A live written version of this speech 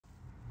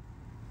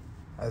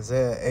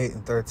Isaiah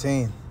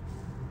 8:13.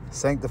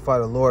 Sanctify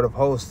the Lord of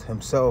hosts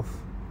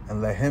himself,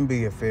 and let him be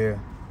your fear,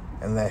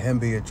 and let him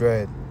be your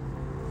dread.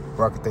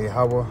 Barak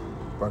YAHAWAH,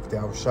 Barak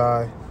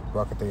YAHAWASHI,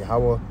 Barak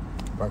YAHAWAH,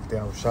 Barak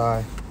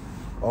YAHAWASHI.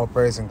 All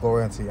praise and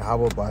glory unto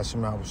Yahawah, BAHA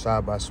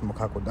YAHAWASHI, BAHA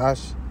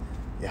HaKadosh.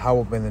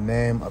 Yahawah being the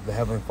name of the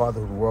Heavenly Father,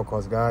 who the world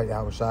calls God.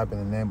 YAHAWASHI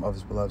being the name of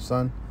his beloved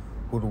Son,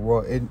 who the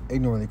world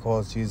ignorantly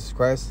calls Jesus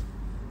Christ.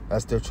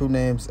 That's their true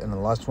names in the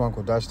Lashon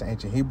Kodesh, the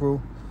ancient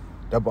Hebrew.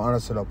 Double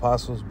honors to the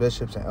apostles,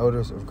 bishops, and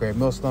elders of Great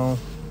Millstone,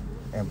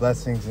 and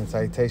blessings and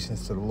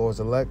salutations to the Lord's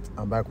elect.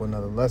 I'm back with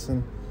another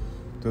lesson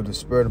through the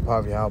Spirit and power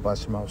of Yahawah,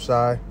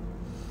 BAHA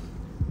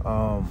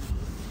YAHAWASHI.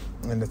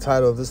 And the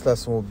title of this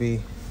lesson will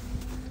be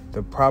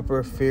The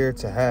Proper Fear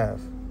to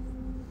Have.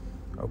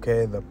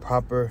 Okay, the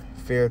proper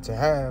fear to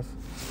have.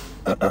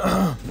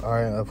 All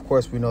right, of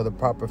course, we know the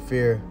proper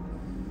fear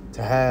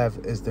to have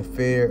is the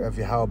fear of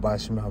Yahawah,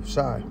 BAHA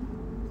YAHAWASHI.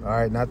 All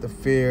right, not the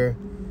fear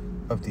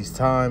of these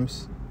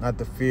times, not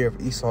the fear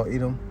of Esau,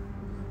 Edom,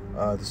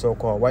 the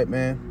so-called white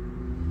man.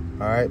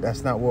 All right,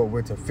 that's not what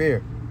we're to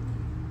fear.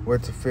 We're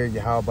to fear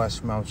Yahawah,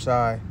 BAHA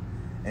YAHAWASHI,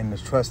 and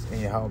to trust in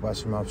Yahawah,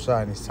 BAHA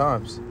YAHAWASHI in these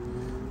times.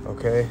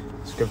 Okay,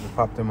 scripture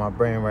popped in my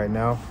brain right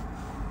now.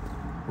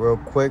 Real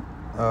quick,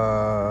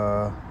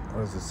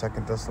 what is it,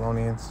 2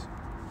 Thessalonians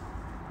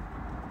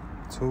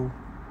 2?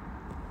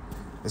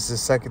 This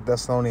is 2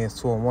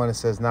 Thessalonians 2:1. It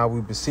says, Now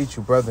we beseech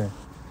you, brethren,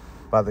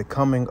 by the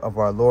coming of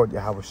our Lord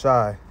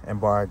Yahawashi,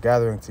 and by our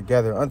gathering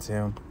together unto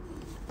him,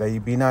 that ye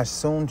be not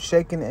soon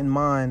shaken in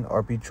mind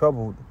or be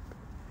troubled,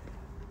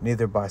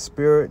 neither by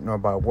spirit, nor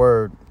by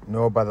word,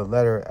 nor by the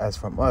letter as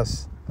from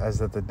us, as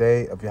that the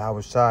day of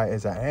Yahawashi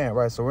is at hand.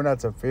 Right? So we're not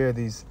to fear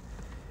these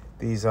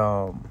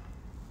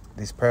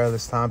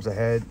perilous times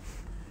ahead.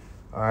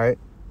 All right?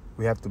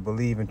 We have to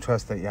believe and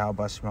trust that Yahawah,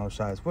 BAHA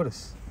YAHAWASHI is with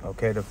us.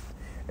 Okay?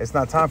 It's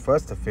not time for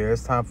us to fear.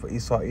 It's time for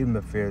Esau, Edom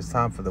to fear. It's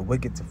time for the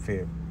wicked to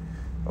fear.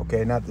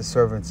 Okay, not the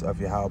servants of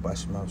Yahawah,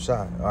 BAHA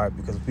YAHAWASHI. All right,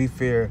 because we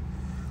fear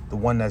the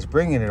one that's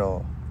bringing it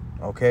all.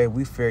 Okay,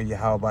 we fear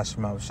Yahawah, BAHA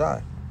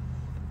YAHAWASHI.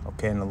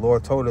 Okay, and the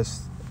Lord told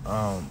us,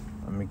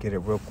 let me get it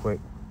real quick.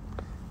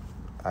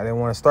 I didn't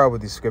want to start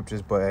with these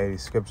scriptures, but hey,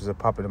 these scriptures are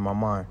popping in my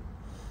mind.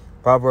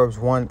 Proverbs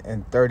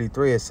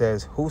 1:33, it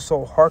says,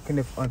 Whoso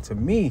hearkeneth unto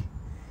me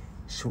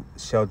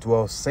shall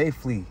dwell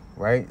safely.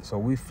 Right? So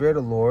we fear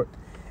the Lord,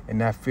 and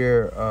that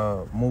fear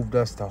moved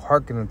us to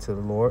hearken unto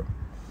the Lord.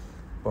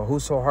 But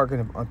whoso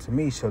hearkeneth unto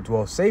me shall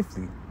dwell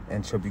safely,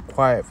 and shall be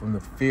quiet from the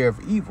fear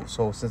of evil.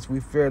 So since we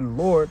fear the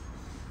Lord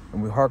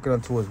and we hearken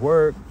unto his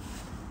word,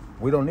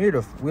 we don't need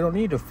to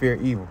fear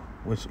evil,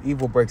 which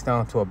evil breaks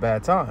down to a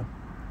bad time.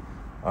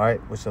 All right,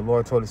 which the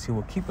Lord told us he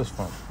will keep us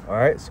from. All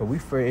right, so we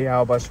fear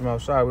Yahawah, BAHA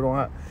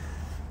YAHAWASHI.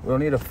 We don't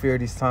need to fear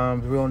these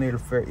times. We don't need to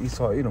fear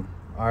Esau, Edom.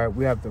 All right,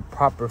 we have the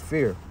proper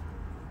fear.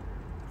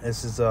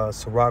 This is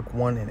Sirach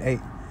 1:8.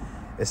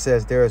 It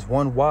says, There is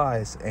one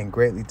wise and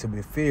greatly to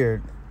be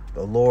feared,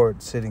 the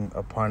Lord sitting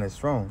upon his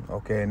throne.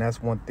 Okay, and that's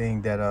one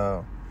thing that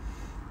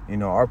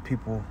our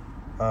people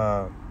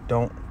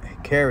don't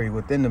carry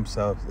within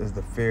themselves, is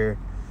the fear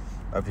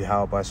of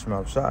Yahawah,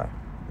 BAHA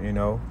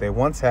YAHAWASHI. They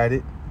once had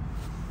it,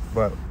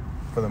 but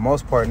for the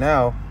most part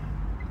now,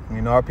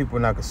 our people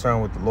are not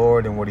concerned with the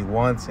Lord and what he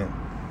wants and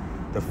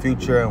the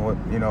future and what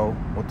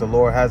the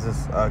Lord has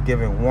us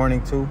giving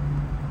warning to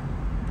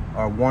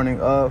or warning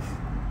of.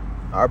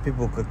 Our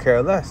people could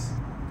care less,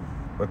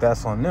 but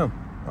that's on them.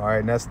 All right,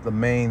 and that's the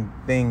main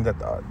thing that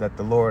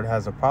the Lord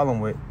has a problem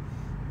with,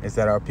 is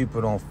that our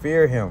people don't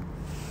fear him.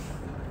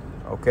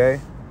 Okay,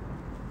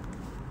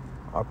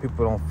 our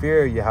people don't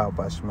fear Yahawah,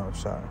 BAHA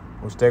YAHAWASHI,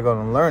 which they're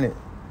going to learn it.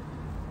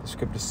 The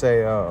scriptures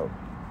say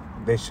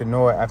they should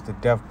know it after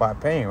death by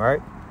pain.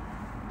 Right?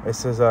 It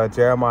says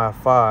Jeremiah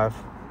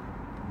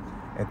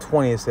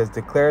 5:20. It says,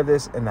 Declare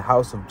this in the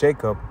house of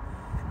Jacob,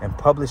 and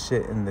publish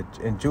it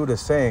in Judah,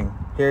 saying,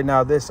 Hear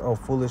now this, O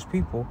foolish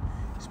people.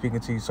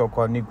 Speaking to you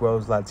so-called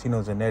Negroes,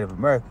 Latinos, and Native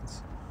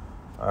Americans.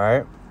 All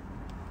right?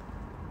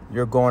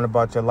 You're going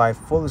about your life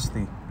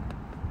foolishly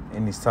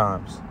in these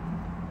times.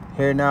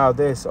 Hear now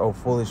this, O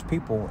foolish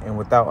people, and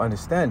without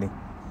understanding,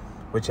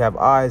 which have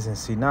eyes and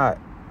see not,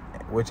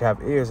 which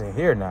have ears and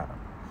hear not.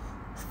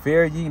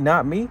 Fear ye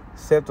not me,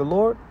 saith the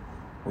Lord?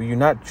 Will you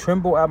not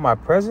tremble at my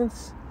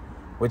presence,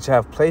 which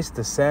have placed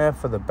the sand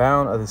for the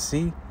bound of the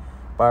sea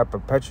by a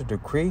perpetual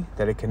decree,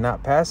 that it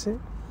cannot pass it?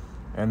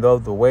 And though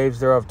the waves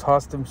thereof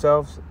toss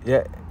themselves,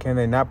 yet can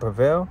they not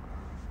prevail?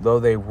 Though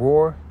they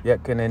roar,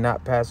 yet can they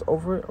not pass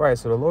over it? Right,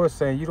 so the Lord is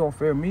saying, you don't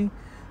fear me,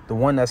 the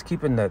one that's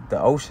keeping the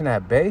ocean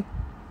at bay?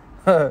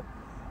 The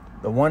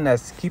one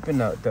that's keeping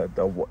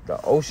the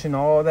ocean,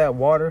 all that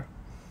water,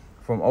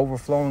 from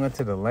overflowing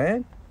into the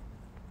land?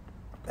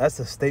 That's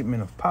a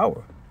statement of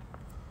power.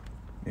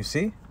 You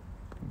see?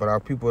 But our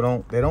people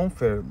don't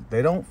fear Yahawah,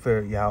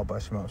 BAHA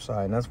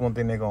YAHAWASHI, and that's one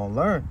thing they're gonna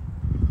learn.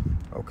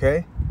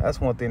 Okay? That's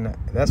one thing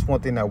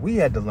that we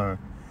had to learn,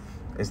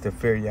 is the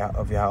fear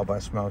of Yahawah,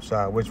 BAHA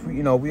YAHAWASHI, which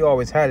we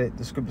always had it.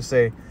 The scriptures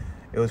say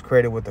it was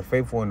created with the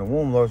faithful in the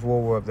womb, Lord's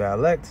will of the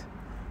elect.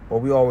 But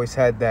we always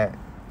had that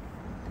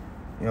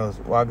you know,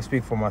 well, I can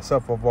speak for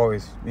myself. I've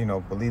always, you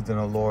know, believed in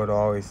the Lord.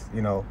 Always,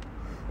 you know,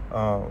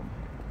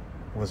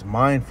 was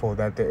mindful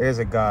that there is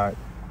a God,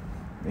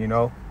 you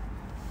know.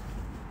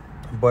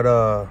 But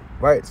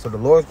right, so the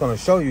Lord's going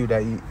to show you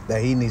that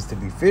he needs to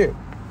be feared.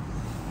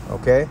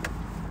 Okay,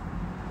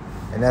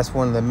 and that's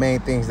one of the main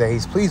things that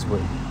he's pleased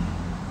with.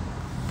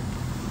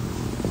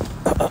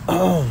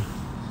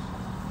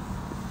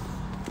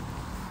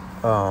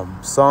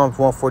 Psalms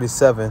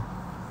 147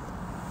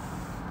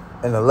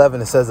 and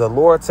 11, it says, the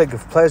Lord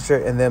taketh pleasure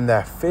in them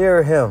that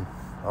fear him.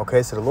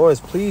 Okay, so the Lord is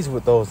pleased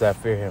with those that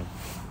fear him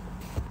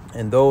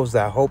and those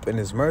that hope in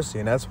his mercy.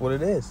 And that's what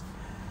it is.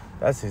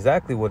 That's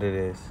exactly what it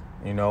is.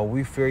 You know,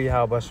 we fear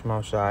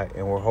YAHAWASHI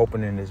and we're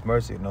hoping in his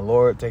mercy. And the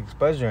Lord takes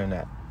pleasure in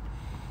that.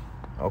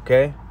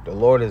 Okay, the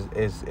Lord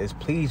is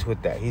pleased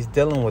with that. He's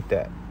dealing with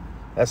that.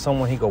 That's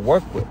someone he could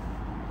work with.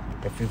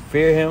 If you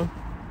fear him,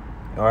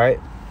 all right,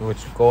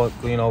 which go,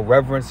 you know,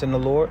 reverence in the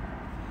Lord,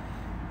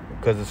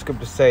 because the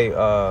scriptures say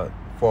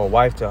for a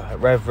wife to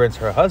reverence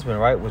her husband,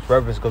 right, which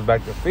reverence goes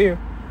back to fear.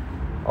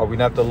 Are we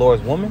not the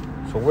Lord's woman?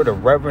 So we're to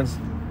reverence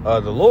the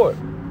Lord,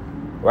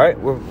 right?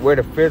 We're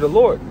to fear the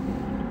Lord,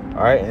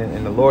 all right,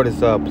 and the Lord is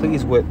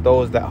pleased with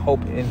those that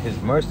hope in his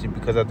mercy,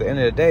 because at the end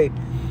of the day,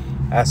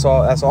 that's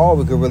all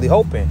we could really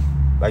hope in.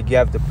 Like you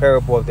have the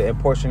parable of the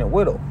importunate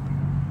widow,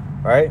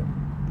 right?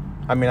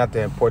 I mean, not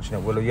the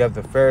importunate widow. You have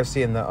the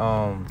Pharisee and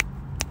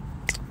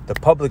the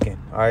publican.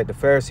 All right, the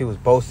Pharisee was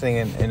boasting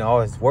in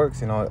all his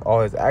works and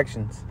all his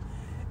actions,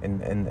 and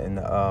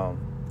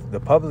the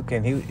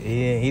publican he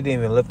didn't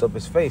even lift up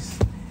his face.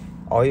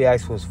 All he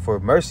asked was for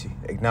mercy,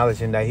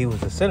 acknowledging that he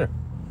was a sinner.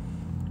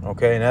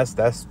 Okay, and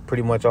that's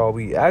pretty much all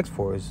we ask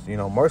for is, you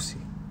know, mercy.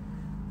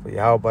 For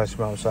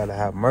YAHAWASHI to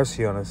have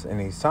mercy on us in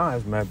these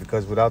times, man,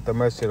 because without the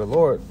mercy of the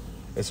Lord,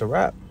 it's a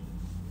wrap.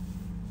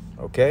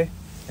 Okay,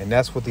 and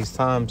that's what these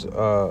times.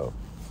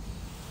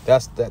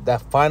 That's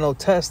that final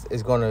test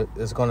is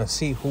gonna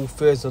see who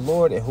fears the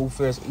Lord and who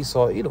fears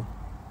Esau Edom.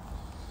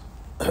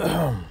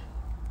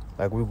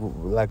 like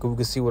we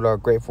could see with our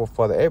great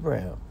forefather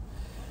Abraham.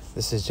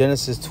 This is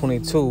Genesis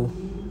 22.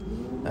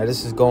 Now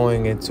this is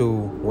going into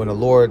when the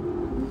Lord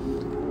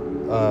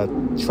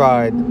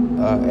tried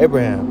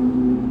Abraham.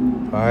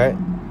 All right,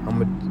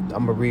 I'm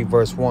gonna read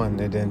verse 1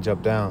 and then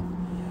jump down.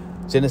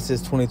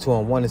 Genesis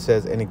 22:1, it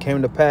says, and it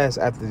came to pass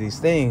after these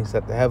things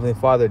that the Heavenly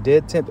Father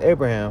did tempt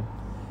Abraham,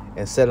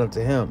 and said unto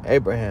him,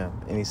 Abraham.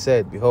 And he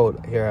said,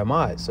 behold, here am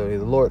I. So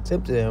the Lord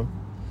tempted him,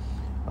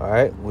 all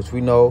right, which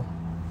we know,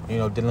 you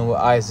know, dealing with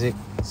Isaac,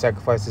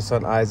 sacrificed his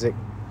son Isaac,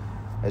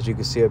 as you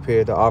can see up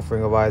here, the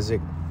offering of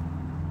Isaac.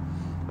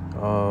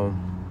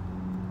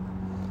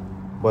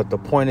 But the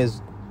point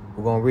is,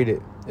 we're gonna read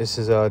it. This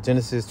is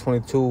Genesis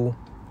 22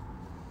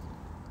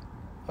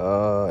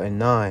 and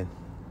 9.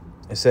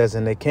 It says,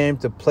 and they came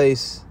to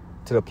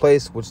the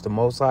place which the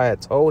Most High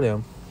had told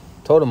him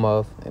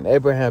of, and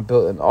Abraham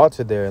built an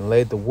altar there, and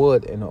laid the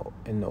wood in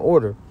the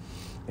order,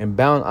 and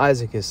bound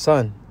Isaac his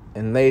son,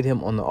 and laid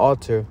him on the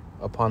altar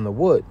upon the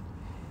wood.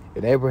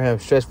 And Abraham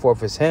stretched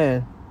forth his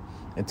hand,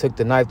 and took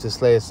the knife to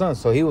slay his son.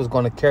 So he was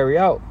going to carry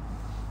out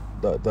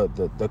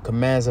the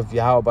commands of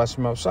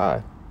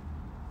YAHAWASHI.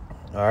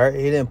 All right,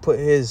 he didn't put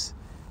his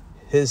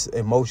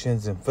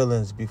emotions and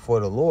feelings before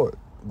the Lord,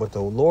 but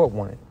the Lord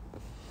wanted.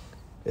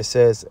 It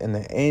says, and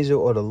the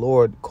angel of the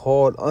Lord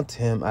called unto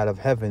him out of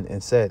heaven,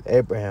 and said,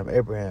 Abraham,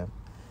 Abraham.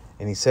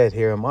 And he said,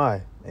 here am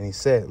I. And he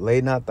said,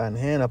 lay not thine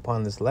hand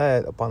upon the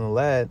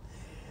lad,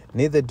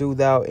 neither do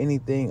thou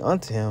anything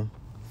unto him.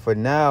 For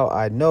now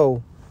I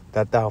know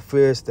that thou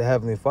fearest the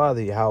Heavenly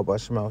Father,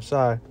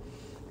 YAHAWASHI,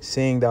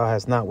 seeing thou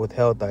hast not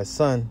withheld thy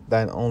son,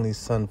 thine only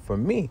son,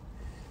 from me.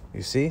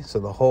 You see? So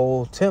the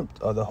whole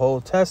the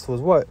whole test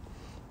was what?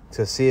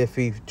 To see if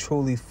he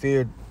truly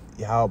feared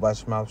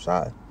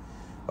YAHAWASHI.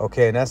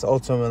 Okay, and that's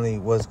ultimately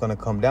what's going to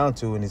come down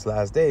to in these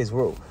last days.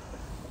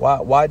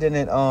 Why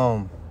didn't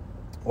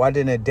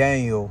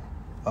Daniel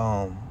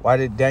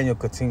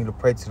continue to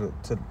pray to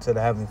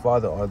the Heavenly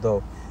Father,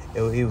 although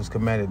he was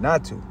commanded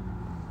not to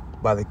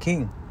by the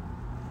king?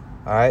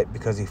 All right,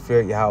 because he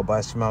feared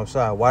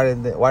YAHAWASHI. Why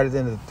didn't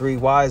the three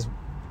wise,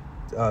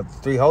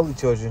 three holy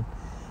children,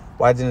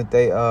 why didn't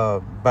they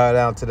bow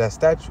down to that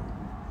statue?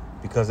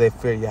 Because they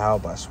feared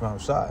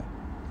YAHAWASHI.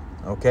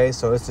 Okay,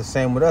 so it's the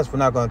same with us. We're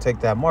not going to take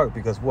that mark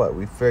because what?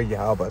 We fear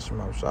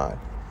YAHAWASHI.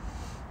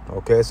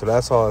 Okay, so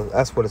that's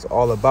what it's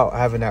all about,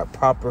 having that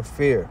proper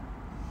fear.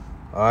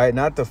 All right,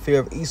 not the fear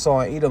of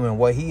Esau and Edom and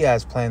what he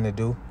has planned to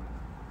do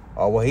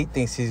or what he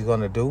thinks he's going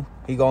to do.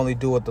 He can only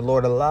do what the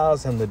Lord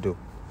allows him to do.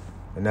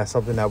 And that's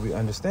something that we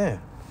understand.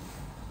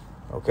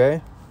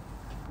 Okay?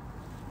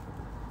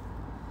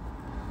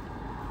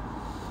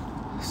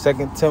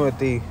 2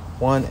 Timothy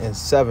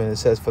 1:7, it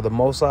says, for the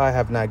Most High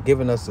have not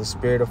given us the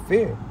spirit of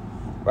fear.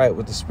 Right,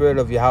 with the spirit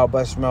of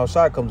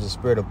YAHAWASHI comes the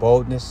spirit of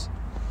boldness,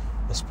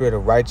 the spirit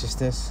of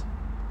righteousness.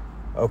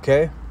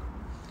 Okay?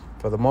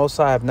 For the Most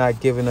High have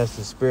not given us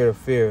the spirit of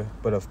fear,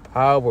 but of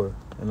power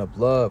and of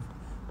love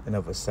and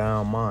of a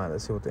sound mind.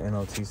 Let's see what the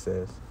NLT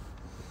says.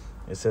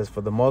 It says,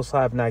 for the Most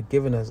High have not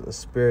given us a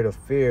spirit of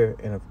fear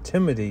and of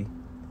timidity,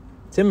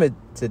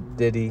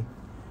 timidity,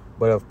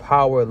 but of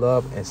power,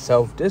 love, and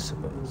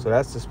self-discipline. So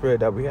that's the spirit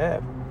that we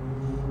have.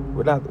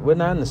 We're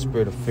not in the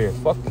spirit of fear.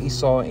 Fuck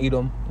Esau and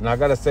Edom. And I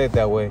gotta say it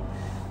that way.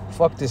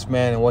 Fuck this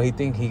man and what he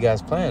think he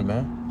got planned,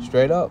 man.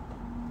 Straight up.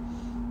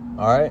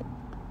 All right?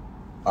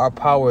 Our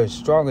power is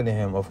stronger than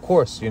him. Of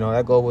course,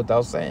 that goes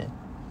without saying.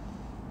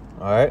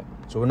 All right?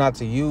 So we're not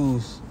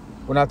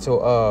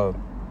to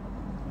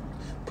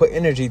put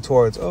energy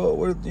towards,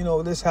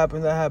 this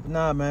happened, that happened.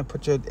 Nah, man,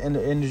 put your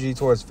energy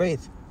towards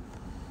faith.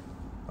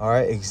 All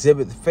right?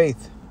 Exhibit the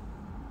faith.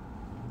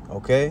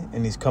 Okay?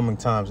 In these coming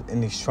times,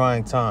 in these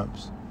trying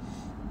times.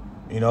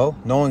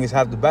 Knowing is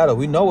half the battle.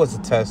 We know it's a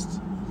test.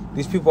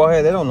 These people out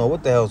here, they don't know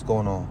what the hell's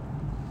going on.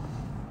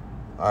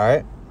 All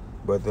right?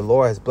 But the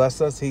Lord has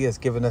blessed us. He has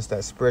given us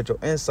that spiritual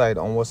insight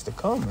on what's to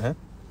come, man.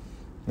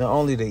 Not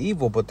only the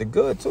evil, but the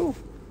good, too.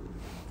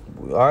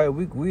 All right?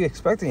 We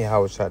expecting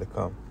YAHAWASHI to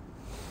come.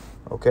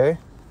 Okay?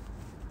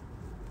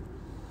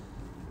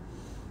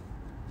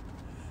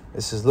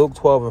 This is Luke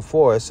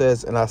 12:4. It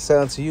says, "And I say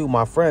unto you,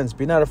 my friends,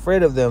 be not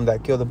afraid of them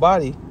that kill the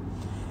body,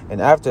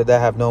 and after that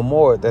have no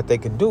more that they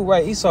can do."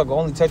 Right? Esau can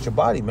only touch your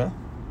body, man.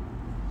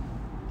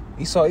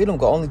 Esau, Edom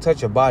can only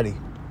touch your body.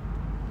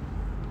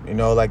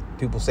 Like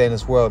people say in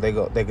this world,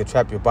 they could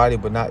trap your body,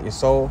 but not your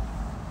soul.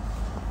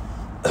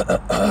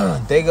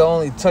 They can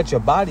only touch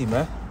your body,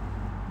 man.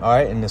 All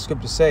right? And the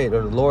scriptures say,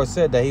 or the Lord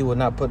said, that he will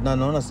not put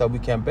none on us that we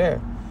can't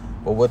bear.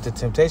 But with the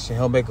temptation,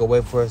 he'll make a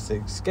way for us to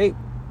escape.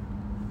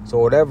 So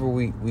whatever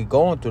we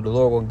going through, the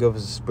Lord will give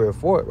us a spirit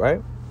for it,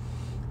 right?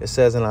 It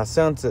says, "And I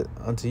say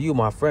unto you,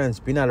 my friends,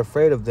 be not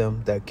afraid of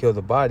them that kill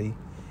the body,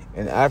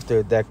 and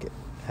after that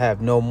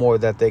have no more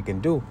that they can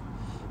do.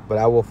 But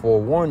I will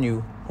forewarn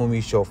you whom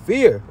you shall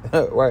fear."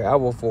 Right? I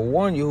will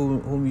forewarn you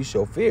whom you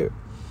shall fear.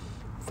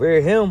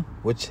 Fear him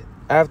which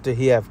after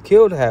he have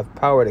killed have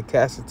power to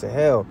cast into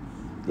hell.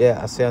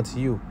 Yeah, I say unto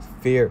you,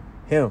 fear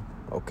him.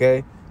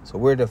 Okay? So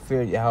we're to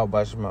fear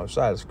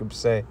YAHAWASHI. The scriptures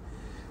say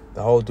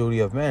the whole duty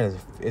of man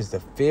is to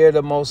fear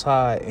the Most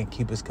High and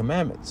keep his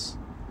commandments.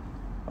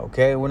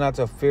 Okay? We're not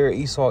to fear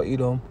Esau,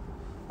 Edom,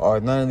 or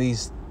none of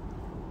these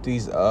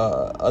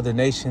other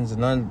nations,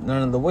 and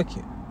none of the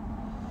wicked.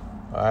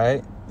 All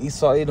right?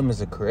 Esau, Edom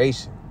is a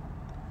creation.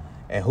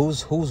 And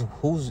who's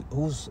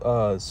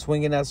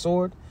swinging that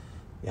sword?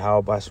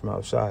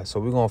 YAHAWASHI. So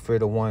we're going to fear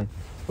the one.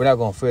 We're not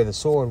going to fear the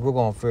sword. We're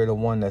going to fear the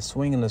one that's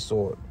swinging the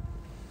sword.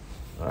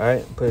 All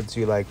right? Put it to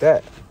you like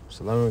that.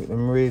 So let me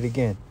read it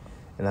again.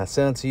 "And I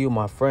say unto you,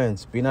 my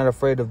friends, be not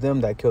afraid of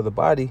them that kill the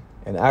body,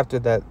 and after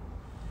that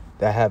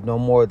have no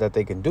more that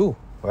they can do."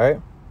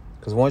 Right?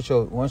 Because once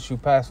you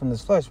pass from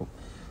this flesh,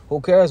 who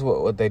cares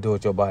what they do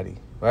with your body?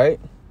 Right?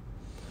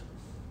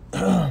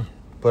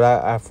 "But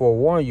I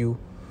forewarn you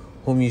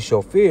whom you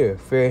shall fear.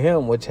 Fear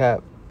him which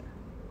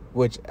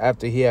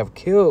after he have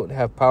killed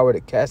have power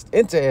to cast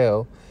into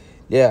hell.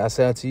 Yeah, I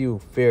say unto you,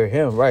 fear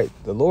him." Right?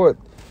 The Lord,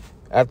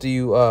 after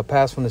you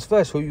pass from this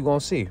flesh, who you going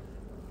to see?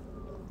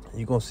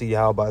 You're going to see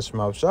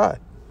YAHAWASHI.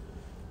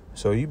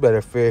 So you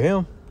better fear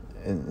him,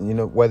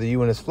 and whether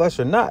you in his flesh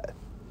or not.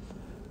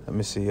 Let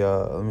me see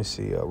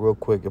real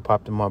quick. It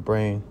popped in my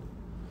brain.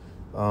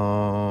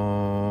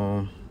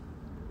 2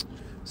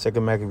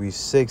 Maccabees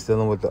 6,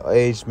 dealing with the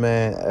aged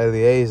man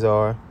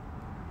Eleazar,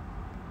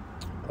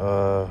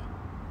 because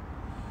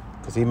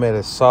he made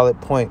a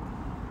solid point.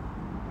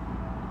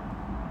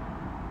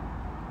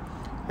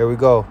 Here we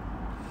go.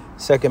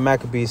 2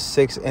 Maccabees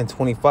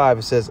 6:25.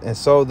 It says, "And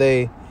so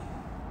they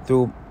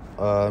through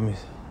I'm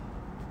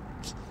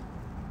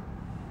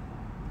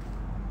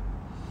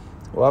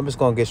just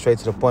gonna get straight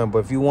to the point, but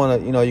if you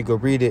want to, you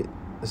could read it.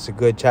 It's a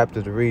good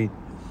chapter to read.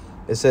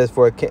 It says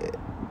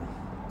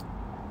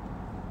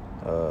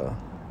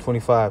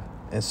 25.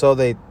 "And so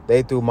they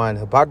through mine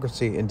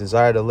hypocrisy and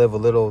desire to live a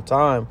little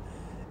time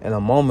and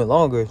a moment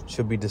longer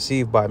should be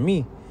deceived by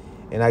me,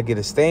 and I get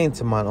a stain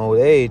to mine old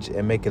age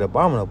and make it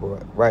abominable."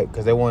 Right?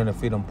 Because they wanted to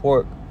feed him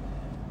pork,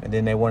 and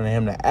then they wanted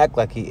him to act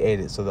like he ate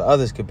it so the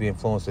others could be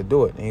influenced to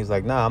do it. And he's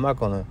like, "Nah, I'm not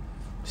going to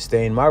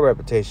stain my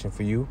reputation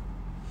for you.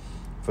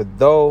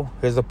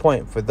 Here's the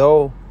point, for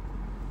the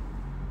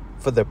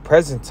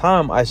present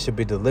time I should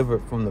be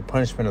delivered from the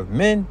punishment of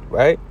men,"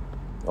 right?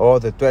 "All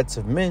the threats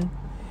of men.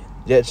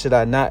 Yet should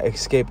I not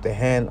escape the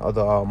hand of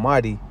the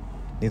Almighty,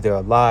 neither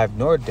alive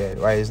nor dead."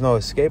 Right? There's no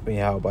escaping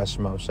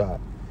YAHAWASHI.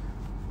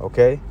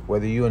 Okay?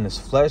 Whether you in this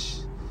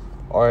flesh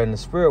or in the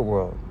spirit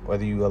world,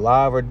 whether you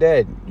alive or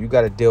dead, you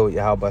got to deal with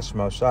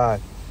YAHAWASHI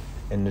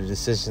and the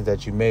decisions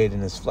that you made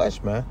in this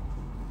flesh, man.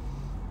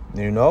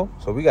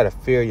 So we got to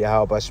fear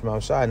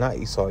YAHAWASHI, not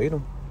Esau,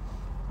 Edom.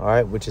 All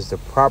right? Which is the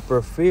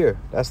proper fear.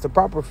 That's the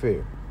proper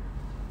fear.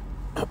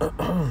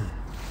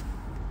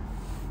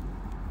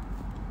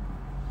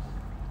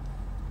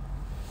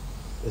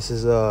 This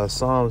is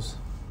Psalms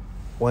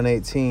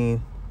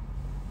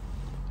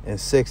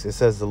 118:6. It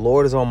says, "The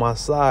Lord is on my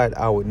side,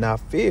 I would not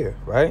fear."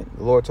 Right?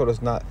 The Lord told us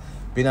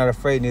be not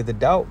afraid, neither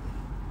doubt.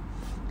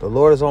 "The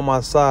Lord is on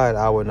my side,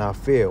 I would not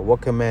fear. What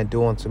can man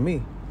do unto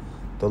me?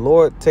 The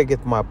Lord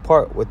taketh my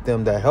part with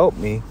them that help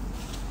me.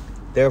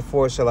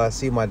 Therefore shall I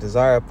see my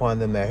desire upon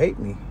them that hate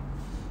me.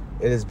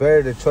 It is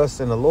better to trust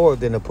in the Lord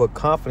than to put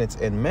confidence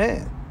in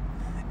man.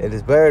 It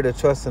is better to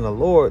trust in the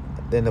Lord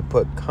than to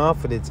put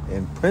confidence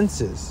in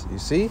princes. You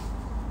see?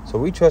 So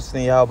we trust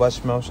in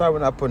YAHAWASHI. We're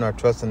not putting our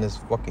trust in this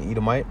fucking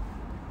Edomite,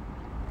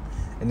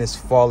 in this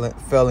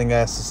failing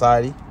ass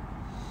society.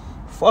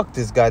 Fuck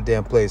this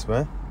goddamn place,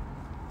 man.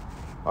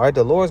 All right,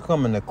 the Lord's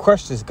coming to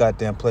crush this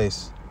goddamn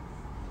place.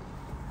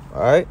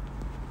 All right.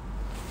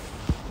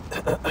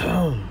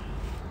 I'm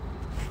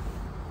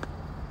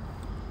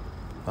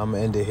gonna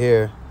end it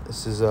here.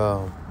 This is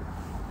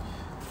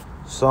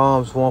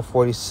Psalms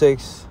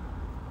 146,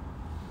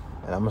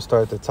 and I'm gonna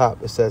start at the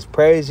top. It says,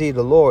 "Praise ye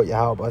the Lord,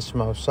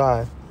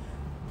 YAHAWASHI.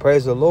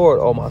 Praise the Lord,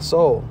 O my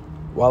soul.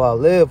 While I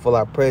live, will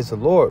I praise the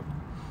Lord.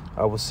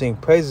 I will sing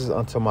praises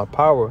unto my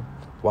power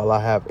while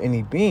I have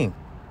any being.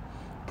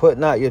 Put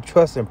not your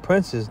trust in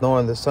princes, nor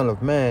in the Son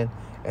of Man,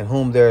 in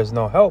whom there is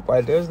no help."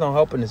 Right? There's no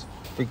help in this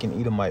freaking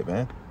Edomite,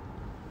 man.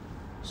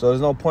 So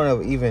there's no point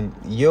of even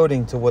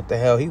yielding to what the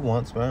hell he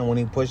wants, man. When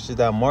he pushes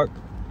that mark,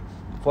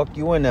 fuck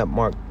you in that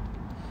mark.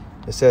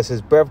 It says,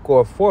 "His breath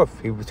goeth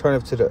forth, he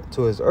returneth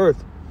to his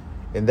earth.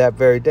 In that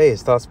very day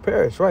his thoughts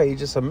perish." Right? He's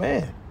just a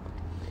man.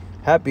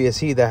 "Happy is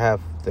he that hath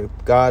the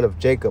God of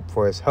Jacob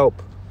for his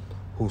help,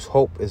 whose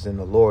hope is in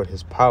the Lord,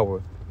 his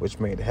power, which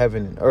made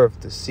heaven and earth,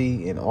 the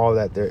sea, and all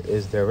that there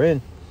is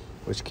therein,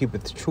 which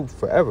keepeth the truth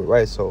forever."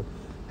 Right? So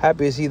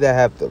happy is he that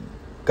hath the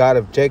God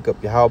of Jacob,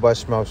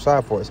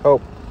 YAHAWASHI, for his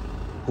help,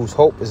 whose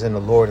hope is in the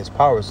Lord, his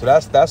power. So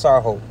that's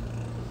our hope.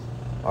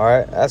 All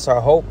right? That's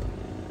our hope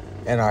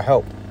and our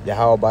help,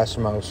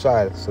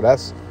 YAHAWASHI. So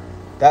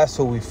that's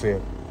who we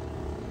fear.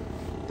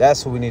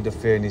 That's who we need to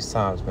fear in these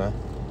times, man.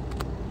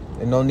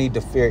 And no need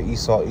to fear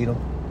Esau, Edom.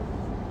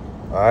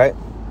 All right?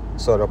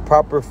 So the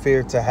proper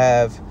fear to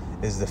have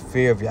is the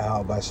fear of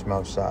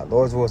YAHAWASHI.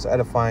 Lord's voice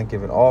edifying,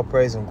 giving all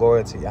praise and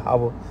glory to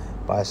Yahweh,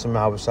 by Hashem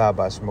YAHAWASHI,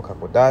 by Hashem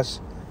Kakodash.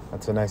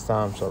 Until next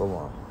time,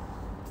 Shalom.